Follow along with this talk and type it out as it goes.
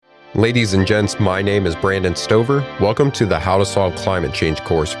Ladies and gents, my name is Brandon Stover. Welcome to the How to Solve Climate Change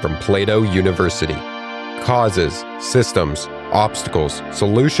course from Plato University. Causes, systems, obstacles,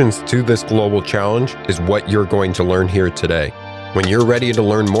 solutions to this global challenge is what you're going to learn here today. When you're ready to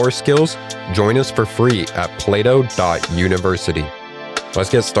learn more skills, join us for free at plato.university. Let's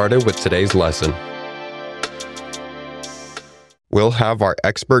get started with today's lesson. We'll have our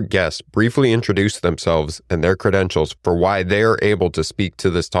expert guests briefly introduce themselves and their credentials for why they are able to speak to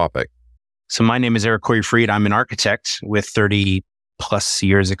this topic. So my name is Eric Corey-Fried. I'm an architect with 30 plus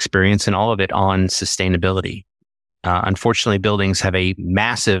years experience and all of it on sustainability. Unfortunately, buildings have a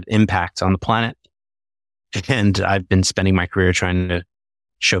massive impact on the planet. And I've been spending my career trying to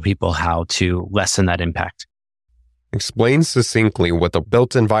show people how to lessen that impact. Explain succinctly what the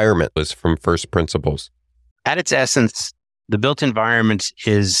built environment is from first principles. At its essence, the built environment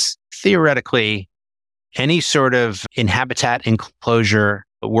is theoretically any sort of habitat, enclosure,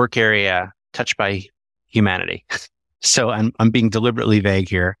 work area touched by humanity. So I'm being deliberately vague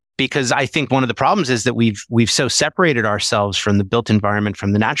here because I think one of the problems is that we've so separated ourselves from the built environment,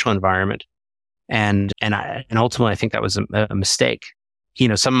 from the natural environment, and ultimately I think that was a mistake. You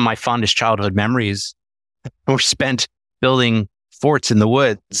know, some of my fondest childhood memories were spent building forts in the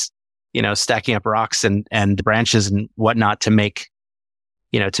woods. You know, stacking up rocks and branches and whatnot to make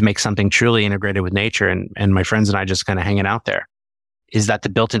something truly integrated with nature. And my friends and I just kind of hanging out there. Is that the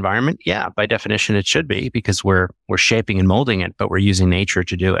built environment? Yeah, by definition, it should be because we're shaping and molding it, but we're using nature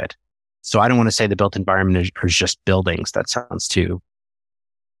to do it. So I don't want to say the built environment is just buildings. That sounds too,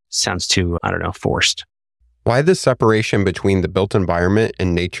 I don't know, forced. Why the separation between the built environment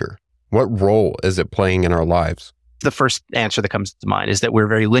and nature? What role is it playing in our lives? The first answer that comes to mind is that we're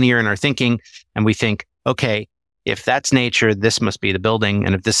very linear in our thinking and we think, okay, if that's nature, this must be the building.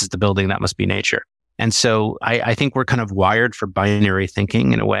 And if this is the building, that must be nature. And so I think we're kind of wired for binary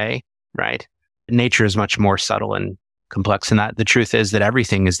thinking in a way, right? Nature is much more subtle and complex than that. The truth is that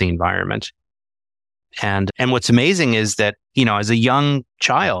everything is the environment. And what's amazing is that, you know, as a young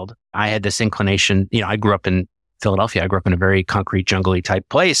child, I had this inclination, you know, I grew up in Philadelphia. I grew up in a very concrete, jungly type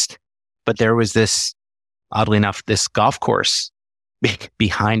place, but there was this, oddly enough, this golf course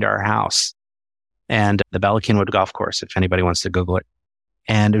behind our house and the Bala Cynwyd golf course, if anybody wants to Google it.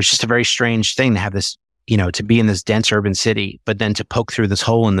 And it was just a very strange thing to have this, you know, to be in this dense urban city, but then to poke through this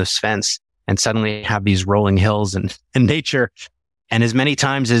hole in this fence and suddenly have these rolling hills and nature. And as many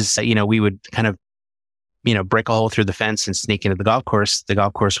times as, you know, we would kind of, you know, break a hole through the fence and sneak into the golf course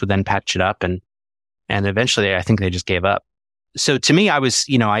would then patch it up. And eventually I think they just gave up. So to me, I was,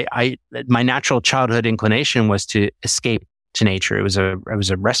 you know, my natural childhood inclination was to escape to nature. It was a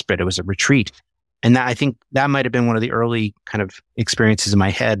respite. It was a retreat. And I think that might have been one of the early kind of experiences in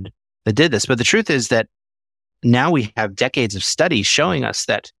my head that did this. But the truth is that now we have decades of studies showing us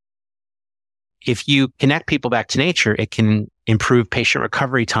that if you connect people back to nature, it can improve patient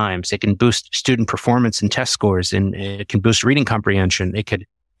recovery times. It can boost student performance and test scores, and it can boost reading comprehension. It could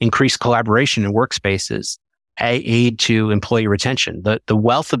increase collaboration in workspaces. Aid to employee retention. The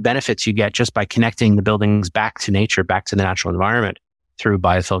wealth of benefits you get just by connecting the buildings back to nature, back to the natural environment through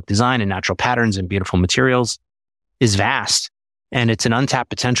biophilic design and natural patterns and beautiful materials is vast. And it's an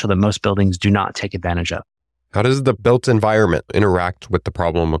untapped potential that most buildings do not take advantage of. How does the built environment interact with the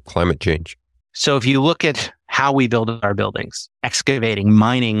problem of climate change? So if you look at how we build our buildings, excavating,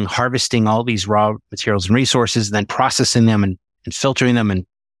 mining, harvesting all these raw materials and resources, then processing them and filtering them and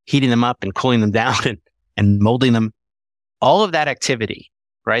heating them up and cooling them down and molding them, all of that activity,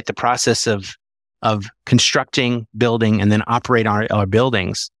 right? The process of constructing, building, and then operate our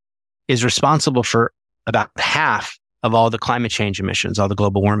buildings is responsible for about half of all the climate change emissions, all the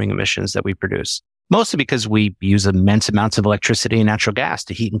global warming emissions that we produce. Mostly because we use immense amounts of electricity and natural gas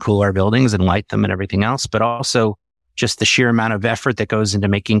to heat and cool our buildings and light them and everything else, but also just the sheer amount of effort that goes into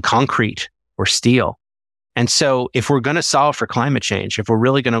making concrete or steel. And so if we're going to solve for climate change, if we're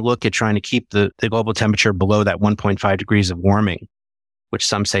really going to look at trying to keep the global temperature below that 1.5 degrees of warming, which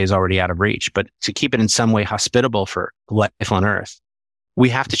some say is already out of reach, but to keep it in some way hospitable for life on Earth, we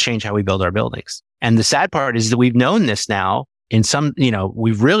have to change how we build our buildings. And the sad part is that we've known this now in some, you know,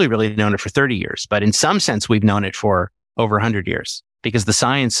 we've really, really known it for 30 years, but in some sense, we've known it for over 100 years because the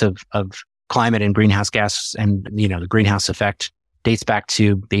science of climate and greenhouse gas and, you know, the greenhouse effect dates back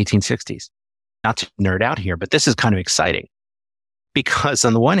to the 1860s. Not to nerd out here, but this is kind of exciting because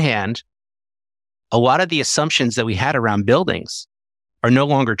on the one hand, a lot of the assumptions that we had around buildings are no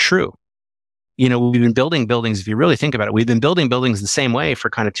longer true. You know, we've been building buildings, if you really think about it, we've been building buildings the same way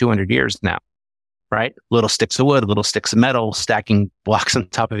for kind of 200 years now, right? Little sticks of wood, little sticks of metal, stacking blocks on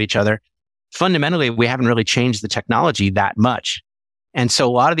top of each other. Fundamentally, we haven't really changed the technology that much. And so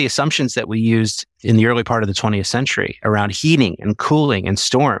a lot of the assumptions that we used in the early part of the 20th century around heating and cooling and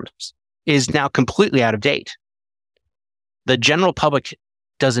storms is now completely out of date. The general public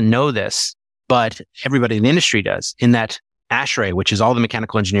doesn't know this, but everybody in the industry does, in that ASHRAE, which is all the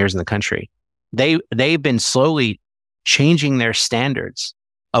mechanical engineers in the country, they've been slowly changing their standards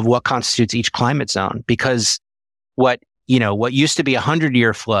of what constitutes each climate zone, because what used to be a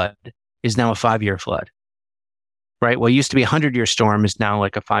 100-year flood is now a 5-year flood, right? What used to be a 100-year storm is now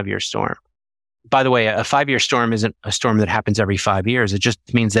like a 5-year storm. By the way, a 5-year storm isn't a storm that happens every 5 years. It just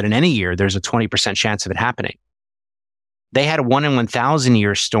means that in any year, there's a 20% chance of it happening. They had a 1 in 1,000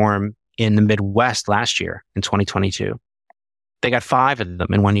 year storm in the Midwest last year in 2022. They got 5 of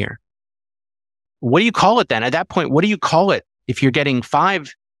them in 1 year. What do you call it then? At that point, what do you call it if you're getting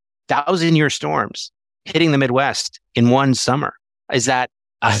 5,000 year storms hitting the Midwest in one summer? Is that,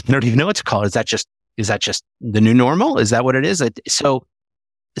 I don't even know what to call it. Is that just the new normal? Is that what it is?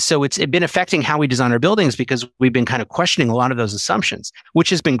 So it's been affecting how we design our buildings, because we've been kind of questioning a lot of those assumptions, which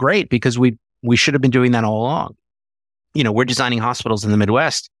has been great, because we should have been doing that all along. We're designing hospitals in the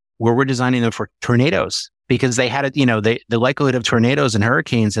Midwest where we're designing them for tornadoes, because they had the likelihood of tornadoes and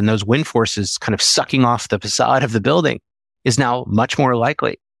hurricanes and those wind forces kind of sucking off the facade of the building is now much more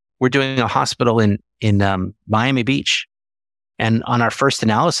likely. We're doing a hospital in Miami Beach. And on our first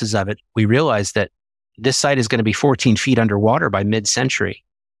analysis of it, we realized that this site is going to be 14 feet underwater by mid-century.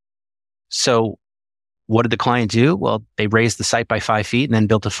 So what did the client do? Well, they raised the site by 5 feet and then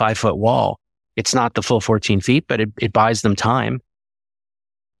built a 5-foot wall. It's not the full 14 feet, but it buys them time.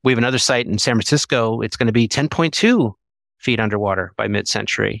 We have another site in San Francisco. It's going to be 10.2 feet underwater by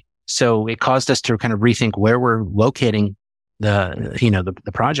mid-century. So it caused us to kind of rethink where we're locating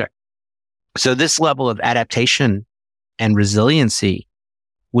the project. So this level of adaptation and resiliency,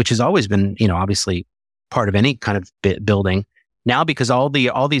 which has always been, obviously part of any kind of building, now because all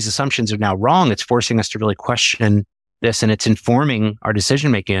these assumptions are now wrong, it's forcing us to really question this, and it's informing our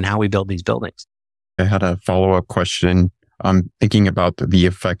decision-making and how we build these buildings. I had a follow-up question. Thinking about the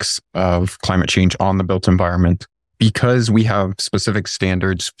effects of climate change on the built environment, because we have specific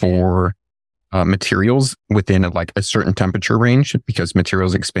standards for materials within a certain temperature range, because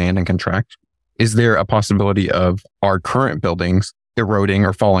materials expand and contract. Is there a possibility of our current buildings eroding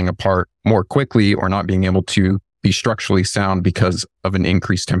or falling apart more quickly, or not being able to be structurally sound because of an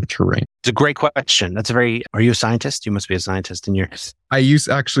increased temperature range? It's a great question. Are you a scientist? You must be a scientist in yours. I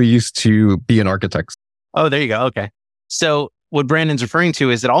used to be an architect. Oh, there you go. Okay. So what Brandon's referring to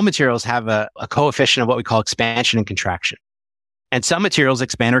is that all materials have a coefficient of what we call expansion and contraction. And some materials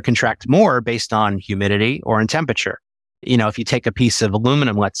expand or contract more based on humidity or in temperature. If you take a piece of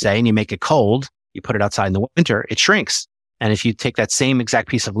aluminum, let's say, and you make it cold, you put it outside in the winter, it shrinks. And if you take that same exact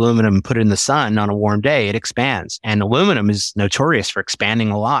piece of aluminum and put it in the sun on a warm day, it expands. And aluminum is notorious for expanding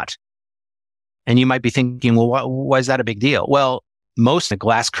a lot. And you might be thinking, well, why is that a big deal? Well, most of the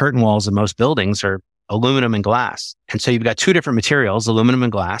glass curtain walls of most buildings are aluminum and glass. And so you've got two different materials, aluminum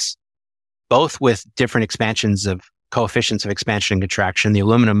and glass, both with different coefficients of expansion and contraction, the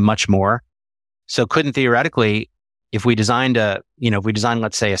aluminum much more. So couldn't theoretically, if we designed,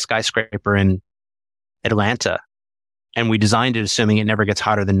 let's say, a skyscraper in Atlanta, and we designed it assuming it never gets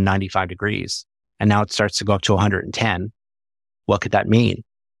hotter than 95 degrees, and now it starts to go up to 110, what could that mean?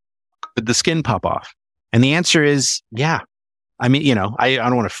 Could the skin pop off? And the answer is, yeah. I mean, I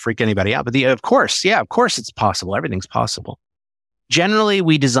don't want to freak anybody out, but of course it's possible. Everything's possible. Generally,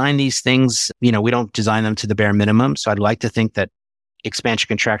 we design these things, we don't design them to the bare minimum. So I'd like to think that expansion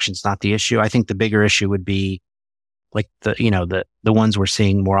contraction is not the issue. I think the bigger issue would be like the ones we're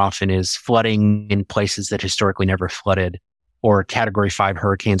seeing more often is flooding in places that historically never flooded, or Category 5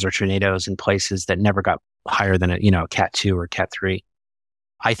 hurricanes or tornadoes in places that never got higher than a Cat 2 or Cat 3.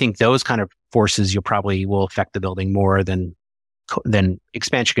 I think those kind of forces will affect the building more than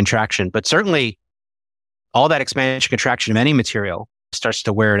expansion contraction. But certainly all that expansion contraction of any material starts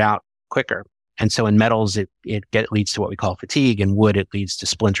to wear it out quicker. And so in metals, it leads to what we call fatigue. In wood, it leads to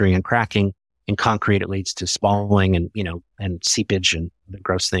splintering and cracking. In concrete, it leads to spalling and seepage and other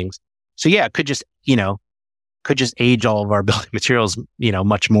gross things. So yeah, it could just age all of our building materials,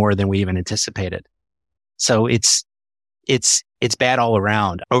 much more than we even anticipated. So it's bad all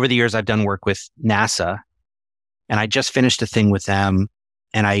around. Over the years, I've done work with NASA, and I just finished a thing with them,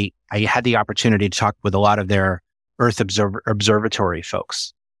 and I had the opportunity to talk with a lot of their Earth observatory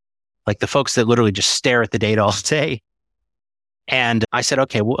folks, like the folks that literally just stare at the data all day. And I said,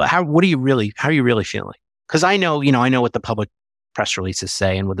 okay, well, how are you really feeling? Because I know what the public press releases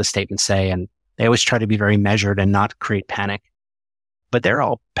say and what the statements say, and they always try to be very measured and not create panic. But they're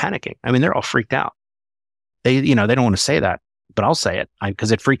all panicking. I mean, they're all freaked out. They don't want to say that. but I'll say it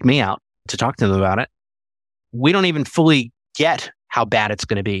because it freaked me out to talk to them about it. We don't even fully get how bad it's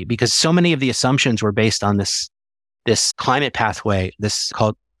going to be because so many of the assumptions were based on this climate pathway, this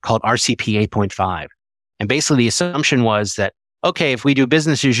called RCP 8.5. And basically the assumption was that, okay, if we do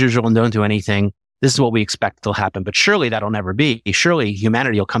business as usual and don't do anything, this is what we expect will happen. But surely that'll never be. Surely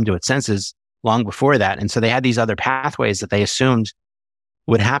humanity will come to its senses long before that. And so they had these other pathways that they assumed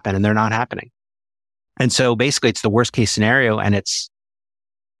would happen, and they're not happening. And so basically it's the worst case scenario, and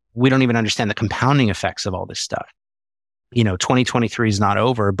we don't even understand the compounding effects of all this stuff. 2023 is not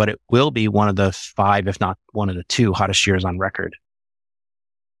over, but it will be one of the 5, if not one of the 2 hottest years on record.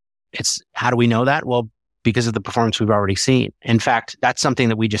 How do we know that? Well, because of the performance we've already seen. In fact, that's something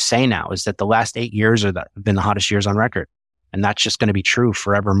that we just say now, is that the last 8 years have been the hottest years on record. And that's just going to be true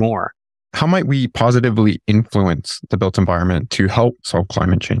forevermore. How might we positively influence the built environment to help solve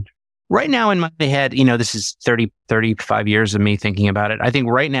climate change? Right now in my head, this is 35 years of me thinking about it. I think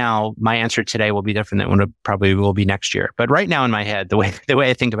right now, my answer today will be different than what it probably will be next year. But right now in my head, the way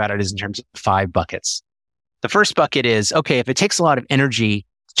I think about it is in terms of 5 buckets. The first bucket is, okay, if it takes a lot of energy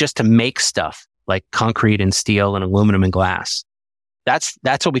just to make stuff like concrete and steel and aluminum and glass, that's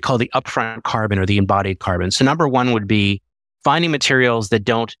what we call the upfront carbon or the embodied carbon. So number 1 would be finding materials that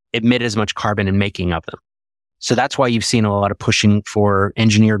don't emit as much carbon in making of them. So that's why you've seen a lot of pushing for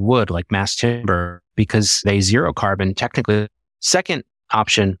engineered wood like mass timber, because they zero carbon technically. Second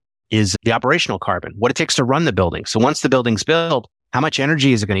option is the operational carbon, what it takes to run the building. So once the building's built, how much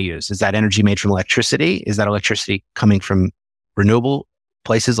energy is it going to use? Is that energy made from electricity? Is that electricity coming from renewable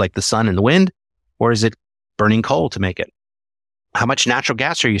places like the sun and the wind? Or is it burning coal to make it? How much natural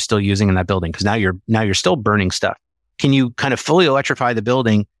gas are you still using in that building? Because now you're still burning stuff. Can you kind of fully electrify the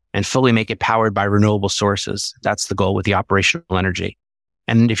building and fully make it powered by renewable sources? That's the goal with the operational energy.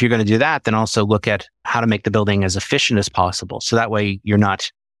 And if you're going to do that, then also look at how to make the building as efficient as possible. So that way you're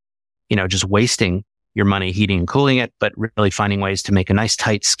not, just wasting your money heating and cooling it, but really finding ways to make a nice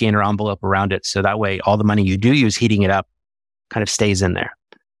tight skin or envelope around it. So that way all the money you do use heating it up kind of stays in there.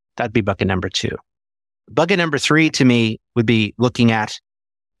 That'd be bucket number 2. Bucket number 3 to me would be looking at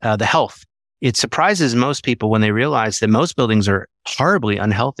the health. It surprises most people when they realize that most buildings are horribly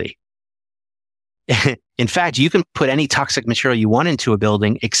unhealthy. In fact, you can put any toxic material you want into a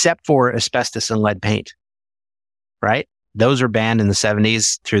building except for asbestos and lead paint, right? Those are banned in the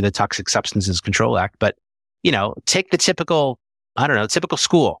 70s through the Toxic Substances Control Act. But, take the typical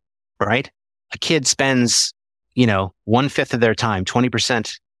school, right? A kid spends, 1/5 of their time,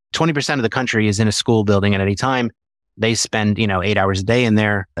 20% of the country is in a school building at any time. They spend, 8 hours a day in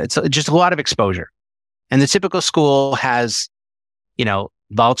there. It's just a lot of exposure. And the typical school has,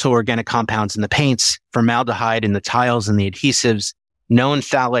 volatile organic compounds in the paints, formaldehyde in the tiles and the adhesives, known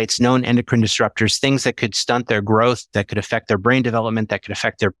phthalates, known endocrine disruptors, things that could stunt their growth, that could affect their brain development, that could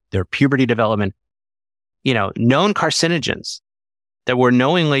affect their puberty development, known carcinogens that we're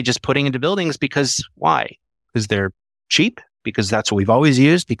knowingly just putting into buildings because why? Because they're cheap, because that's what we've always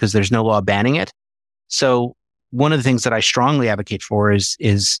used, because there's no law banning it. So one of the things that I strongly advocate for is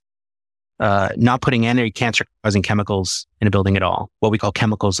not putting any cancer-causing chemicals in a building at all, what we call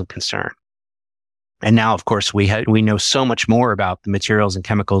chemicals of concern. And now, of course, we know so much more about the materials and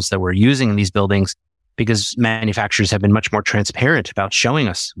chemicals that we're using in these buildings because manufacturers have been much more transparent about showing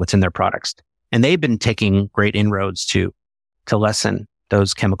us what's in their products. And they've been taking great inroads to lessen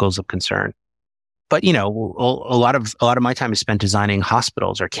those chemicals of concern. But, a lot of my time is spent designing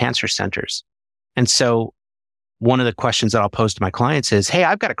hospitals or cancer centers. And so one of the questions that I'll pose to my clients is, hey,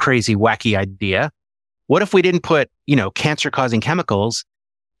 I've got a crazy, wacky idea. What if we didn't put, cancer-causing chemicals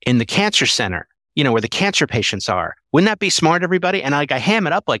in the cancer center, where the cancer patients are? Wouldn't that be smart, everybody? And I ham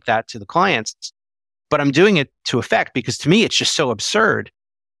it up like that to the clients, but I'm doing it to effect because to me, it's just so absurd.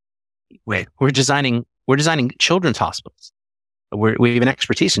 We're designing children's hospitals. We have an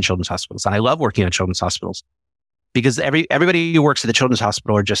expertise in children's hospitals, and I love working on children's hospitals because everybody who works at the children's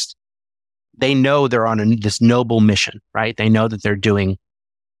hospital are just, they know they're on this noble mission, right? They know that they're doing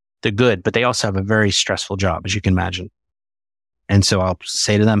the good, but they also have a very stressful job, as you can imagine. And so I'll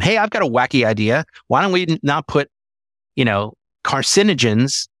say to them, hey, I've got a wacky idea. Why don't we not put,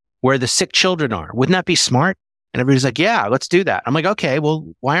 carcinogens where the sick children are? Wouldn't that be smart? And everybody's like, yeah, let's do that. I'm like, okay, well,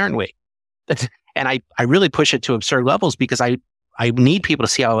 why aren't we? And I really push it to absurd levels because I need people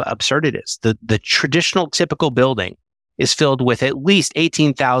to see how absurd it is. The traditional typical building is filled with at least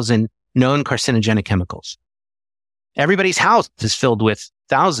 18,000 known carcinogenic chemicals. Everybody's house is filled with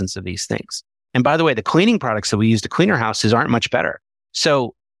thousands of these things. And by the way, the cleaning products that we use to clean our houses aren't much better.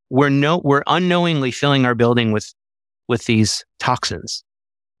 So we're unknowingly filling our building with these toxins.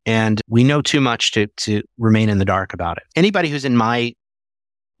 And we know too much to remain in the dark about it. Anybody who's in my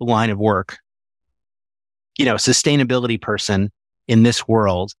line of work, sustainability person in this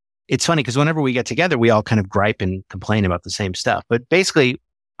world, it's funny because whenever we get together, we all kind of gripe and complain about the same stuff. But basically,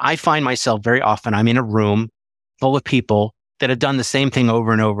 I find myself very often, I'm in a room full of people that have done the same thing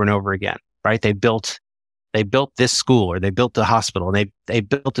over and over and over again, right? They built this school or they built the hospital and they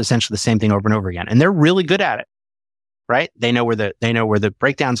built essentially the same thing over and over again. And they're really good at it, right? They know where the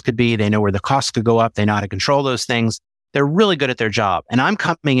breakdowns could be. They know where the costs could go up. They know how to control those things. They're really good at their job. And I'm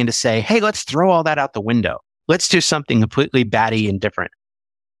coming in to say, hey, let's throw all that out the window. Let's do something completely batty and different.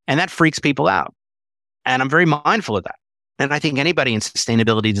 And that freaks people out. And I'm very mindful of that. And I think anybody in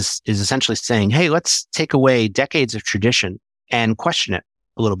sustainability is essentially saying, hey, let's take away decades of tradition and question it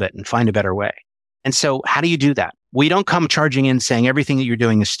a little bit and find a better way. And so how do you do that? We don't come charging in saying everything that you're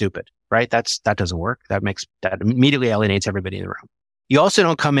doing is stupid, right? That doesn't work. That immediately alienates everybody in the room. You also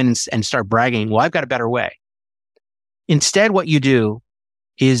don't come in and start bragging, well, I've got a better way. Instead, what you do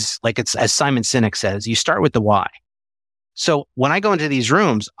is, like it's as Simon Sinek says, you start with the why. So when I go into these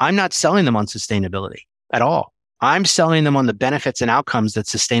rooms, I'm not selling them on sustainability at all. I'm selling them on the benefits and outcomes that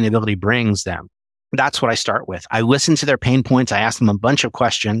sustainability brings them. That's what I start with. I listen to their pain points. I ask them a bunch of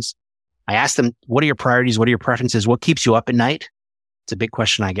questions. I ask them, what are your priorities? What are your preferences? What keeps you up at night? It's a big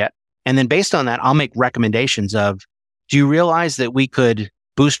question I get. And then based on that, I'll make recommendations of, do you realize that we could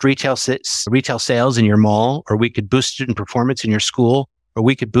boost retail sales in your mall, or we could boost student performance in your school, or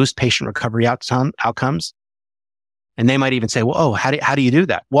we could boost patient recovery outcomes? And they might even say, well, oh, how do you do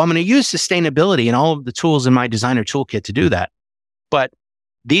that? Well, I'm going to use sustainability and all of the tools in my designer toolkit to do that. But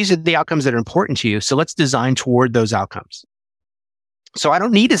these are the outcomes that are important to you. So let's design toward those outcomes. So I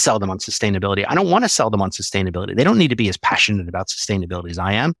don't need to sell them on sustainability. I don't want to sell them on sustainability. They don't need to be as passionate about sustainability as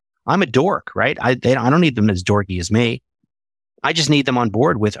I am. I'm a dork, right? I don't need them as dorky as me. I just need them on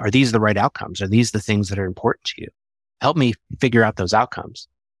board with, are these the right outcomes? Are these the things that are important to you? Help me figure out those outcomes.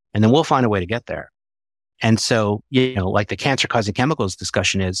 And then we'll find a way to get there. And so, like the cancer causing chemicals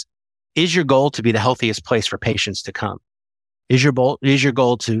discussion is your goal to be the healthiest place for patients to come? Is your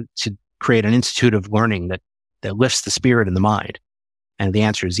goal to create an institute of learning that lifts the spirit and the mind? And the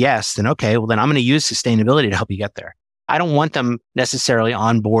answer is yes. Then okay, well then I'm going to use sustainability to help you get there. I don't want them necessarily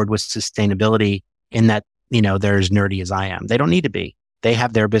on board with sustainability in that, they're as nerdy as I am. They don't need to be. They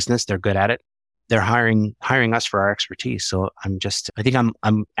have their business. They're good at it. They're hiring us for our expertise. So I think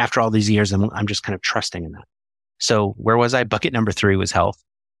I'm after all these years, I'm just kind of trusting in that. So where was I? Bucket number 3 was health.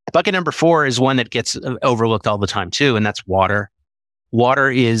 Bucket number 4 is one that gets overlooked all the time too. And that's water. Water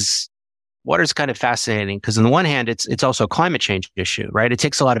is kind of fascinating because on the one hand, it's also a climate change issue, right? It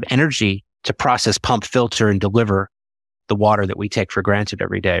takes a lot of energy to process, pump, filter, and deliver the water that we take for granted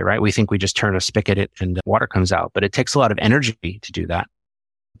every day, right? We think we just turn a spigot and water comes out, but it takes a lot of energy to do that.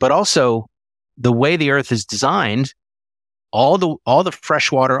 But also, the way the earth is designed, all the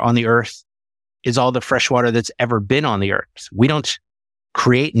fresh water on the earth is all the fresh water that's ever been on the earth. We don't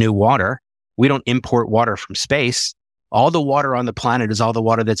create new water. We don't import water from space. All the water on the planet is all the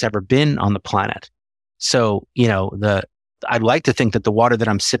water that's ever been on the planet. So, I'd like to think that the water that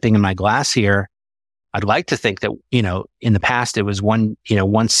I'm sipping in my glass here, I'd like to think that, in the past it was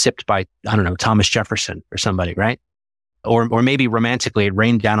once sipped by, Thomas Jefferson or somebody, right? Or maybe romantically it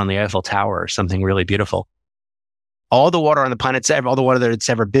rained down on the Eiffel Tower or something really beautiful. All the water on the planet, all the water that's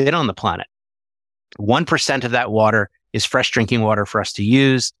ever been on the planet, 1% of that water is fresh drinking water for us to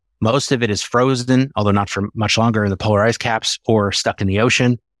use. Most of it is frozen, although not for much longer in the polar ice caps or stuck in the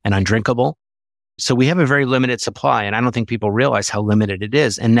ocean and undrinkable. So we have a very limited supply, and I don't think people realize how limited it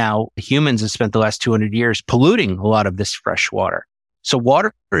is. And now humans have spent the last 200 years polluting a lot of this fresh water. So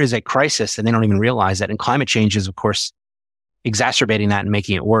water is a crisis, and they don't even realize that. And climate change is, of course, exacerbating that and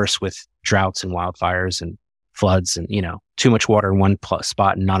making it worse with droughts and wildfires and floods and, too much water in one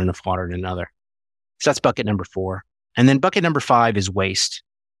spot and not enough water in another. So that's bucket number 4. And then bucket number 5 is waste.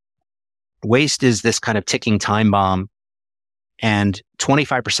 Waste is this kind of ticking time bomb. And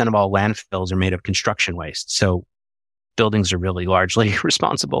 25% of all landfills are made of construction waste. So buildings are really largely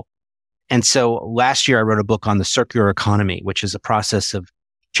responsible. And so last year I wrote a book on the circular economy, which is a process of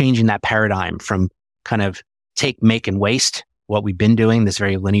changing that paradigm from kind of take, make, and waste, what we've been doing, this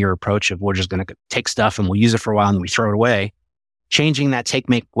very linear approach of we're just going to take stuff and we'll use it for a while and then we throw it away. Changing that take,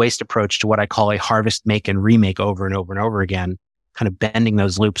 make, waste approach to what I call a harvest, make, and remake over and over and over again, kind of bending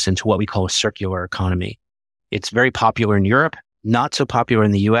those loops into what we call a circular economy. It's very popular in Europe, not so popular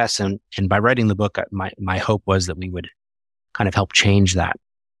in the US. And by writing the book, my hope was that we would kind of help change that.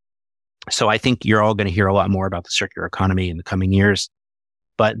 So I think you're all going to hear a lot more about the circular economy in the coming years.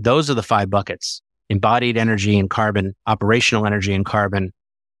 But those are the 5 buckets: embodied energy and carbon, operational energy and carbon,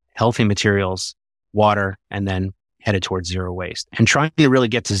 healthy materials, water, and then headed towards zero waste. And trying to really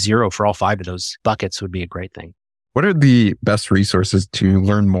get to zero for all 5 of those buckets would be a great thing. What are the best resources to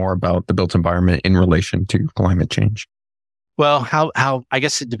learn more about the built environment in relation to climate change? Well, how I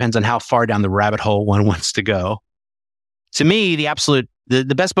guess it depends on how far down the rabbit hole one wants to go. To me,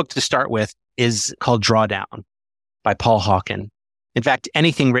 the best book to start with is called Drawdown by Paul Hawken. In fact,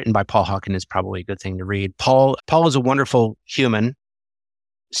 anything written by Paul Hawken is probably a good thing to read. Paul is a wonderful human,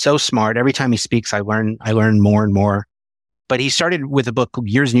 so smart. Every time he speaks, I learn more and more. But he started with a book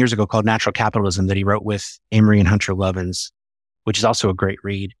years and years ago called Natural Capitalism that he wrote with Amory and Hunter Lovins, which is also a great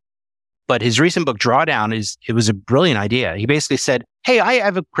read. But his recent book, Drawdown, it was a brilliant idea. He basically said, hey, I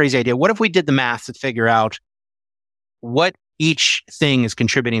have a crazy idea. What if we did the math to figure out what each thing is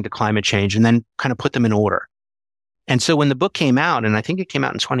contributing to climate change and then kind of put them in order? And so when the book came out, and I think it came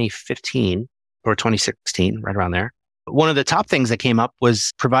out in 2015 or 2016, right around there, one of the top things that came up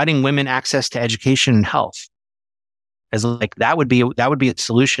was providing women access to education and health. As like that would be a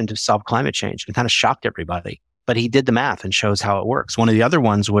solution to solve climate change. It kind of shocked everybody. But he did the math and shows how it works. One of the other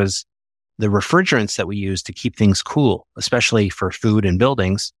ones was the refrigerants that we use to keep things cool, especially for food and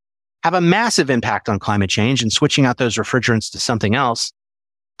buildings, have a massive impact on climate change, and switching out those refrigerants to something else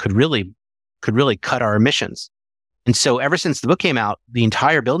could really cut our emissions. And so ever since the book came out, the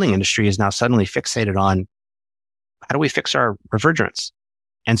entire building industry is now suddenly fixated on how do we fix our refrigerants?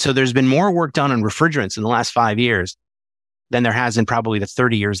 And so there's been more work done on refrigerants in the last 5 years than there has in probably the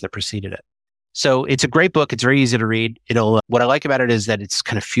 30 years that preceded it. So it's a great book. It's very easy to read. What I like about it is that it's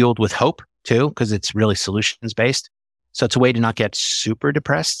kind of fueled with hope too, because it's really solutions based. So it's a way to not get super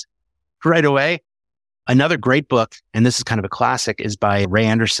depressed right away. Another great book, and this is kind of a classic, is by Ray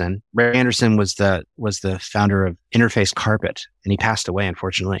Anderson. Ray Anderson was the founder of Interface Carpet, and he passed away,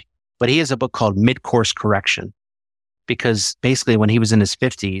 unfortunately. But he has a book called Mid-Course Correction, because basically when he was in his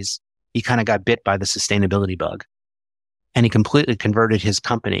 50s, he kind of got bit by the sustainability bug, and he completely converted his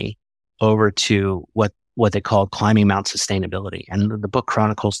company over to what they call climbing Mount Sustainability. And the book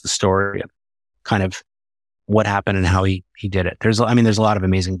chronicles the story of kind of what happened and how he did it. There's a lot of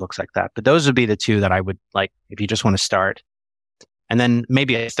amazing books like that, but those would be the 2 that I would like if you just want to start. And then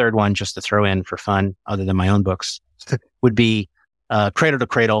maybe a third one just to throw in for fun, other than my own books, would be Cradle to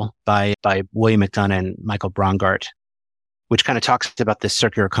Cradle by William McDonough and Michael Braungart, which kind of talks about this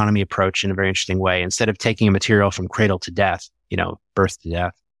circular economy approach in a very interesting way. Instead of taking a material from cradle to death, birth to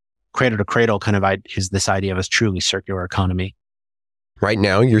death, Cradle to Cradle kind of is this idea of a truly circular economy. Right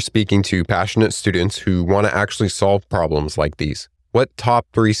now, you're speaking to passionate students who want to actually solve problems like these. What top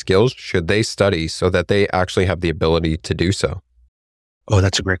 3 skills should they study so that they actually have the ability to do so? Oh,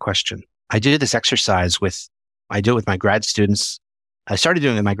 that's a great question. I did this exercise I do it with my grad students. I started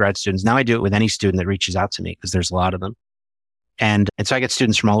doing it with my grad students. Now I do it with any student that reaches out to me, because there's a lot of them. And so I get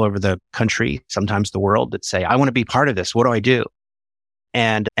students from all over the country, sometimes the world, that say, I want to be part of this. What do I do?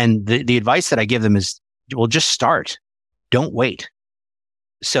 And the advice that I give them is, well, just start. Don't wait.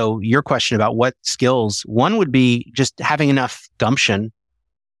 So your question about what skills, one would be just having enough gumption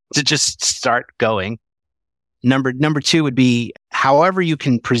to just start going. Number 2 would be however you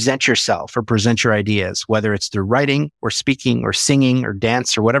can present yourself or present your ideas, whether it's through writing or speaking or singing or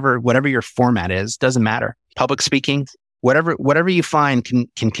dance or whatever your format is, doesn't matter. Public speaking, whatever you find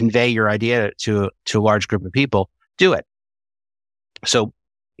can convey your idea to a large group of people, do it. So,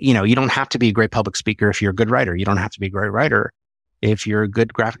 you don't have to be a great public speaker if you're a good writer. You don't have to be a great writer if you're a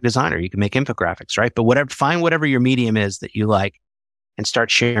good graphic designer. You can make infographics, right? But find whatever your medium is that you like and start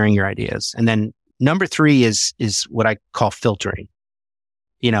sharing your ideas. And then number 3 is what I call filtering.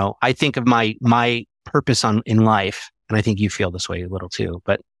 I think of my purpose in life, and I think you feel this way a little too,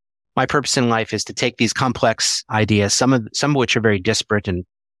 but my purpose in life is to take these complex ideas, some of which are very disparate and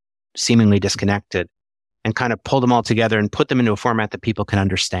seemingly disconnected, and kind of pull them all together and put them into a format that people can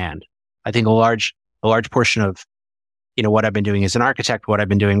understand. I think a large portion of what I've been doing as an architect, what I've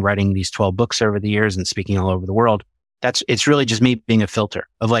been doing writing these 12 books over the years and speaking all over the world, it's really just me being a filter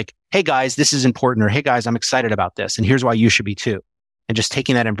of like, hey guys, this is important, or hey guys, I'm excited about this, and here's why you should be too. And just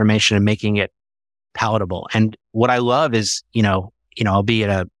taking that information and making it palatable. And what I love is, I'll be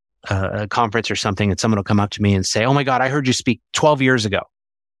at a conference or something, and someone will come up to me and say, oh my God, I heard you speak 12 years ago.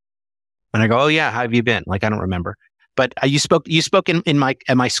 And I go, oh yeah, how have you been? Like, I don't remember. But you spoke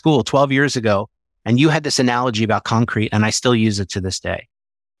at my school 12 years ago, and you had this analogy about concrete, and I still use it to this day.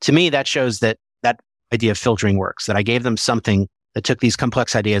 To me, that shows that idea of filtering works, that I gave them something that took these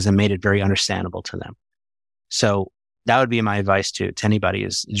complex ideas and made it very understandable to them. So that would be my advice to anybody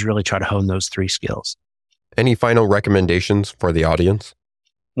is really try to hone those 3 skills. Any final recommendations for the audience?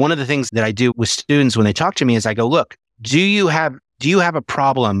 One of the things that I do with students when they talk to me is I go, look, do you have do you have a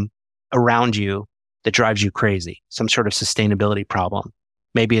problem around you that drives you crazy? Some sort of sustainability problem.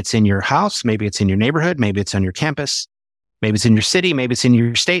 Maybe it's in your house, maybe it's in your neighborhood, maybe it's on your campus, maybe it's in your city, maybe it's in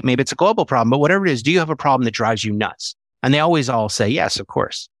your state, maybe it's a global problem, but whatever it is, do you have a problem that drives you nuts? And they always all say, yes, of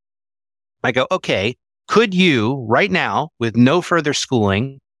course. I go, okay, could you right now, with no further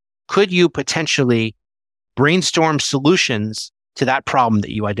schooling, could you potentially brainstorm solutions to that problem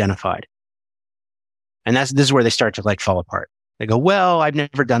that you identified? And this is where they start to fall apart. They go, well, I've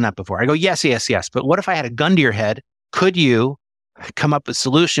never done that before. I go, yes. But what if I had a gun to your head? Could you come up with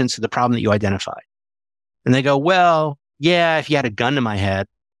solutions to the problem that you identified? And they go, well, yeah, if you had a gun to my head.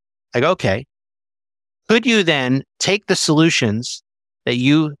 I go, okay. Could you then take the solutions that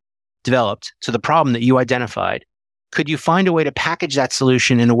you developed to the problem that you identified? Could you find a way to package that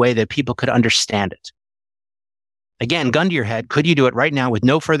solution in a way that people could understand it? Again, gun to your head. Could you do it right now with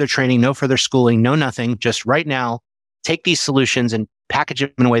no further training, no further schooling, no nothing, just right now, take these solutions and package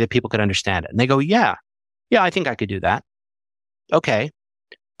them in a way that people could understand it? And they go, yeah, I think I could do that. Okay.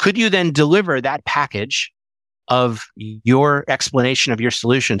 Could you then deliver that package of your explanation of your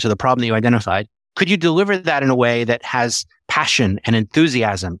solution to the problem that you identified? Could you deliver that in a way that has passion and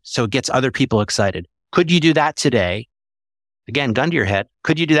enthusiasm so it gets other people excited? Could you do that today? Again, gun to your head.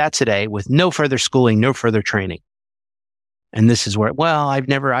 Could you do that today with no further schooling, no further training? And this is where, well, I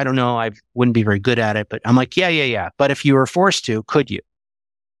don't know, I wouldn't be very good at it, but I'm like, yeah. But if you were forced to, could you?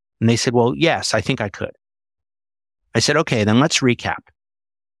 And they said, well, yes, I think I could. I said, okay, then let's recap.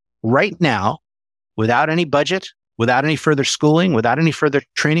 Right now, without any budget, without any further schooling, without any further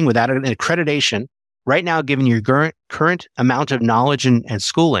training, without an accreditation, right now, given your current amount of knowledge and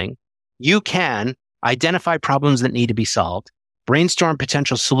schooling, you can identify problems that need to be solved, brainstorm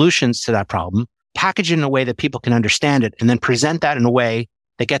potential solutions to that problem, package it in a way that people can understand it, and then present that in a way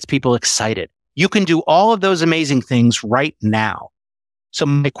that gets people excited. You can do all of those amazing things right now. So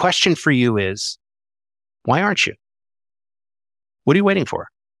my question for you is, why aren't you? What are you waiting for?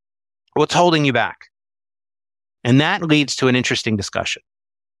 What's holding you back? And that leads to an interesting discussion,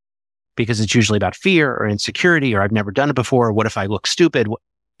 because it's usually about fear or insecurity, or I've never done it before, or what if I look stupid?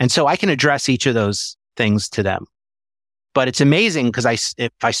 And so I can address each of those things to them. But it's amazing because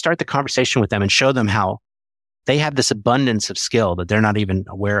if I start the conversation with them and show them how they have this abundance of skill that they're not even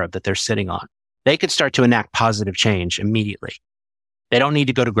aware of that they're sitting on, they could start to enact positive change immediately. They don't need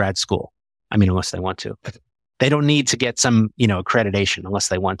to go to grad school. Unless they want to. They don't need to get some, accreditation unless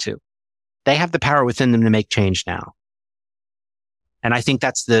they want to. They have the power within them to make change now. And I think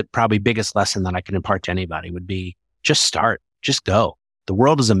that's the probably biggest lesson that I can impart to anybody would be just start, just go. The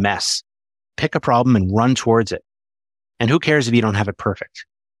world is a mess. Pick a problem and run towards it. And who cares if you don't have it perfect?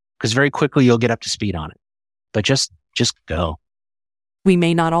 Because very quickly you'll get up to speed on it. But just go. We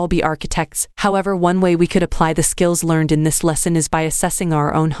may not all be architects. However, one way we could apply the skills learned in this lesson is by assessing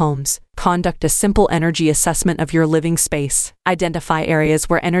our own homes. Conduct a simple energy assessment of your living space. Identify areas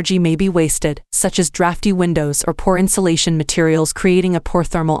where energy may be wasted, such as drafty windows or poor insulation materials creating a poor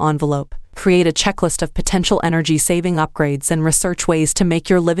thermal envelope. Create a checklist of potential energy-saving upgrades and research ways to make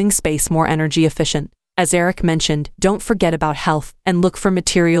your living space more energy efficient. As Eric mentioned, don't forget about health and look for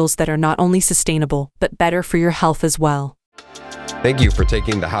materials that are not only sustainable, but better for your health as well. Thank you for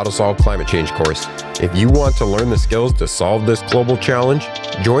taking the How to Solve Climate Change course. If you want to learn the skills to solve this global challenge,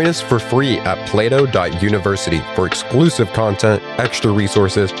 join us for free at plato.university for exclusive content, extra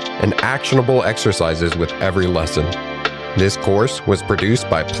resources, and actionable exercises with every lesson. This course was produced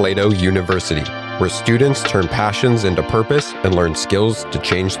by Plato University, where students turn passions into purpose and learn skills to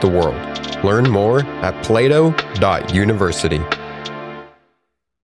change the world. Learn more at plato.university.